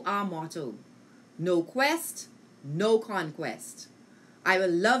with you our motto, no quest, no conquest. I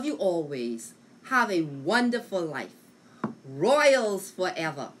will love you always. Have a wonderful life. Royals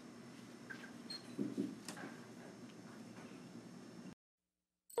forever.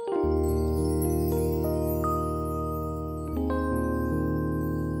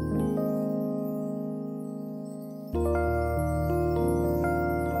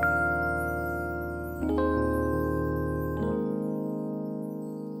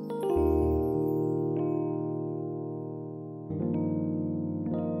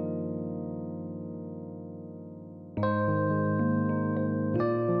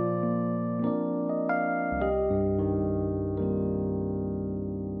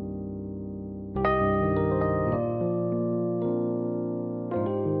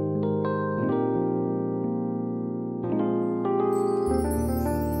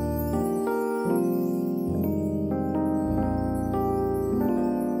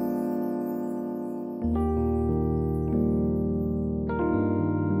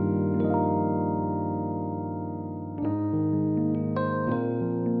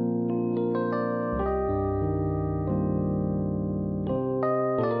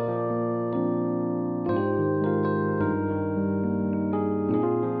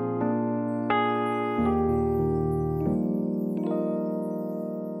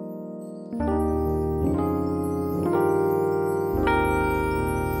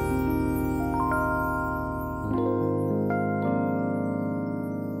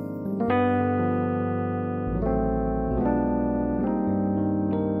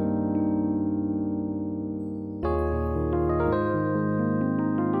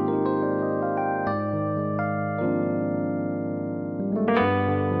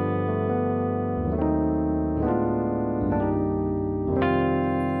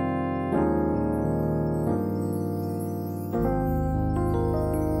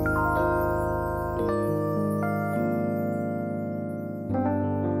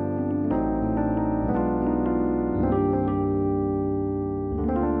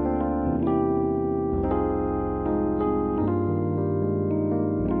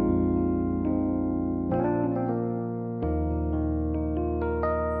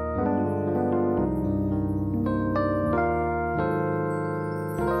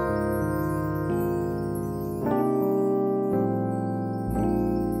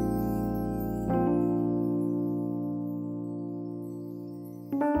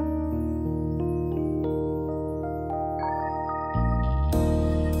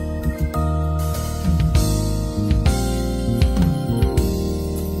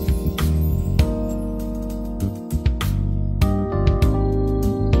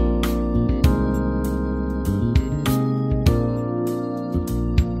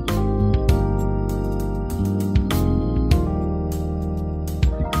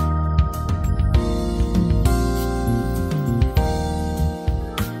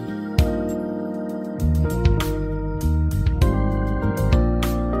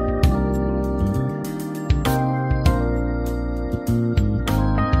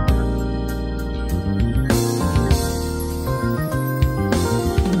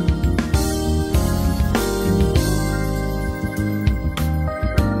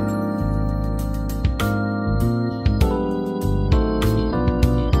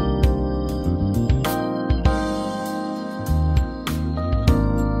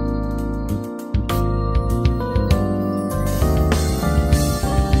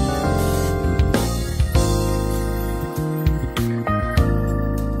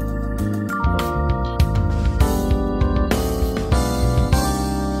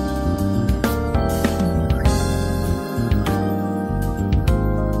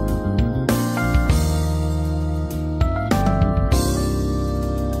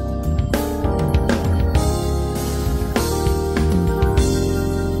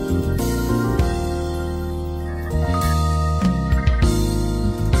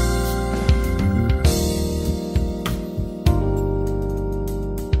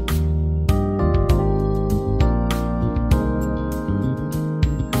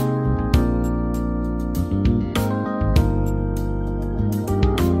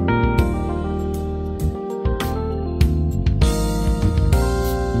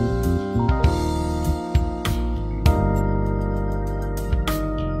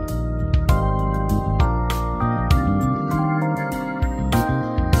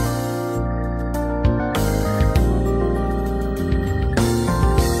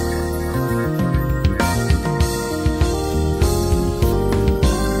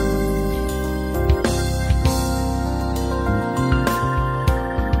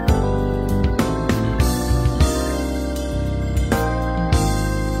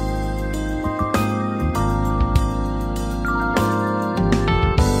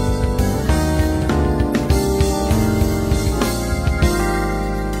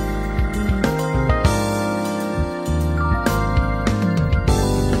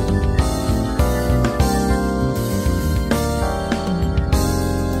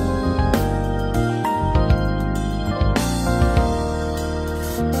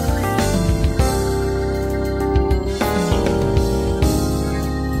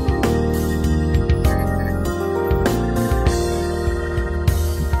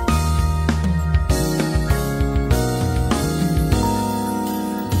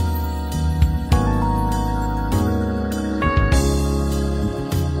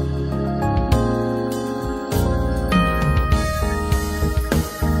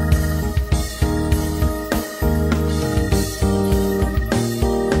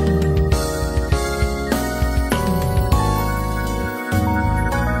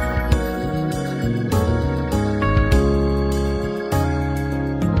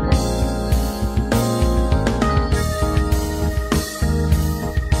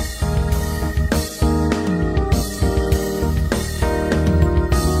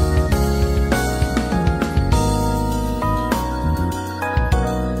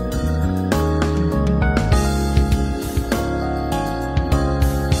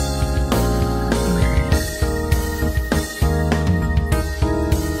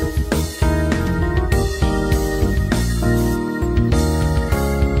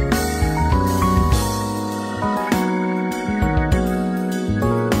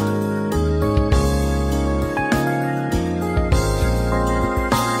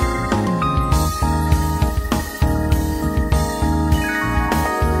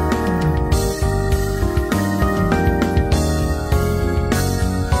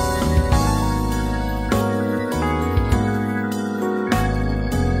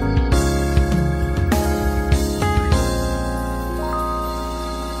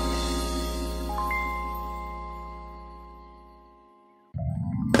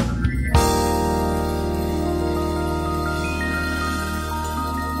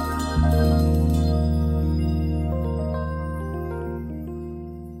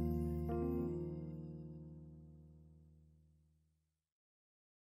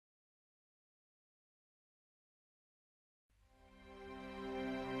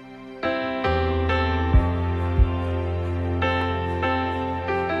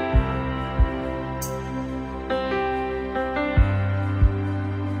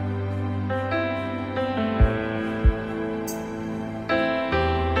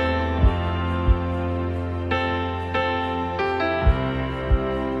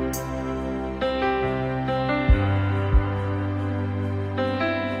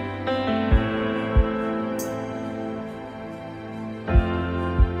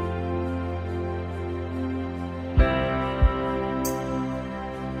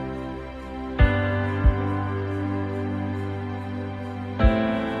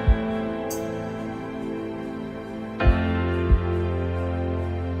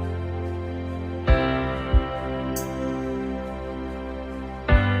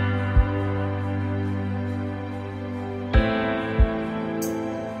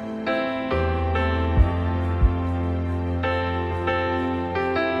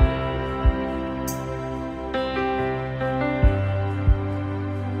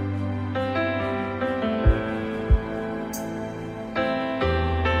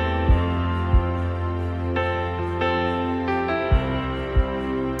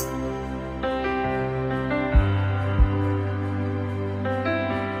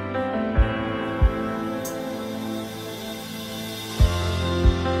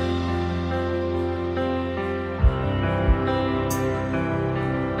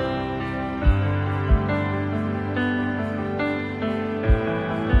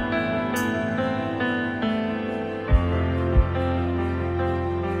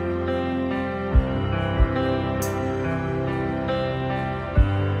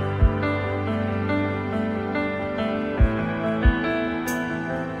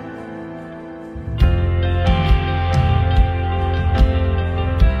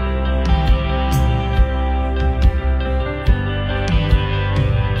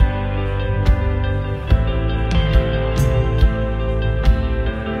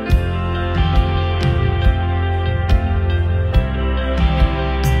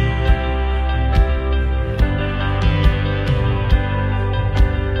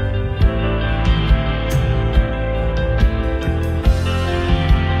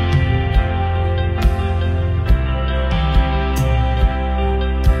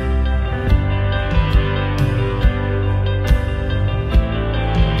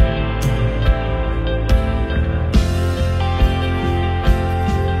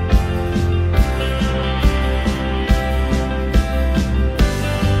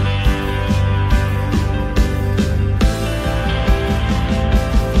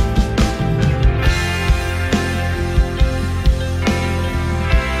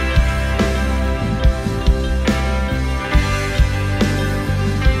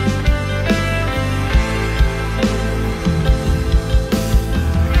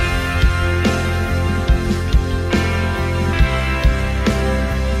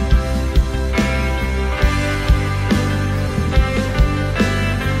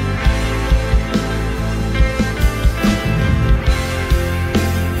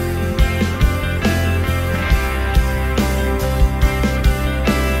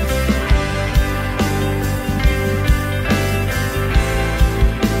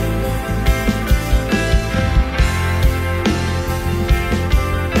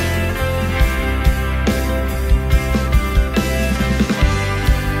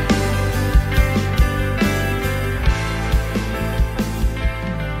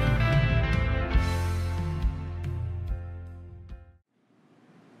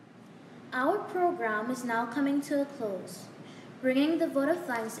 Our program is now coming to a close. Bringing the vote of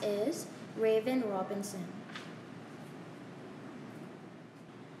thanks is Raven Robinson.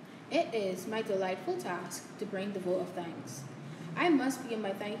 It is my delightful task to bring the vote of thanks. I must begin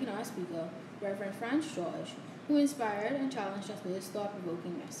by thanking our speaker, Reverend Franz George, who inspired and challenged us with his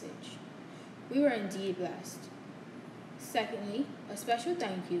thought-provoking message. We were indeed blessed. Secondly, a special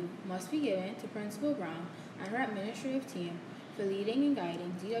thank you must be given to Principal Brown and her administrative team for leading and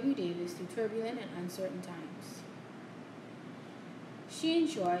guiding D.W. Davis through turbulent and uncertain times. She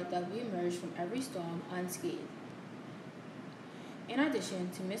ensured that we emerged from every storm unscathed. In addition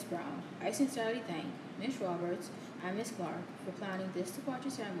to Ms. Brown, I sincerely thank Ms. Roberts and Ms. Clark for planning this departure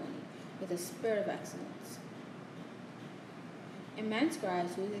ceremony with a spirit of excellence. Immense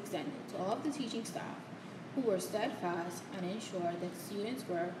gratitude is extended to all of the teaching staff who were steadfast and ensured that students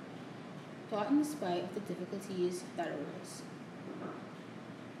were taught in spite of the difficulties that arose.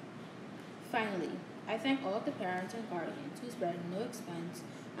 Finally, I thank all of the parents and guardians who spared no expense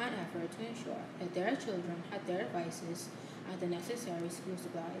and effort to ensure that their children had their devices and the necessary school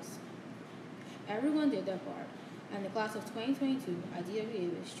supplies. Everyone did their part, and the class of 2022 at D.W.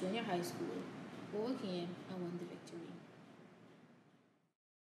 Davis Junior High School overcame and won the victory.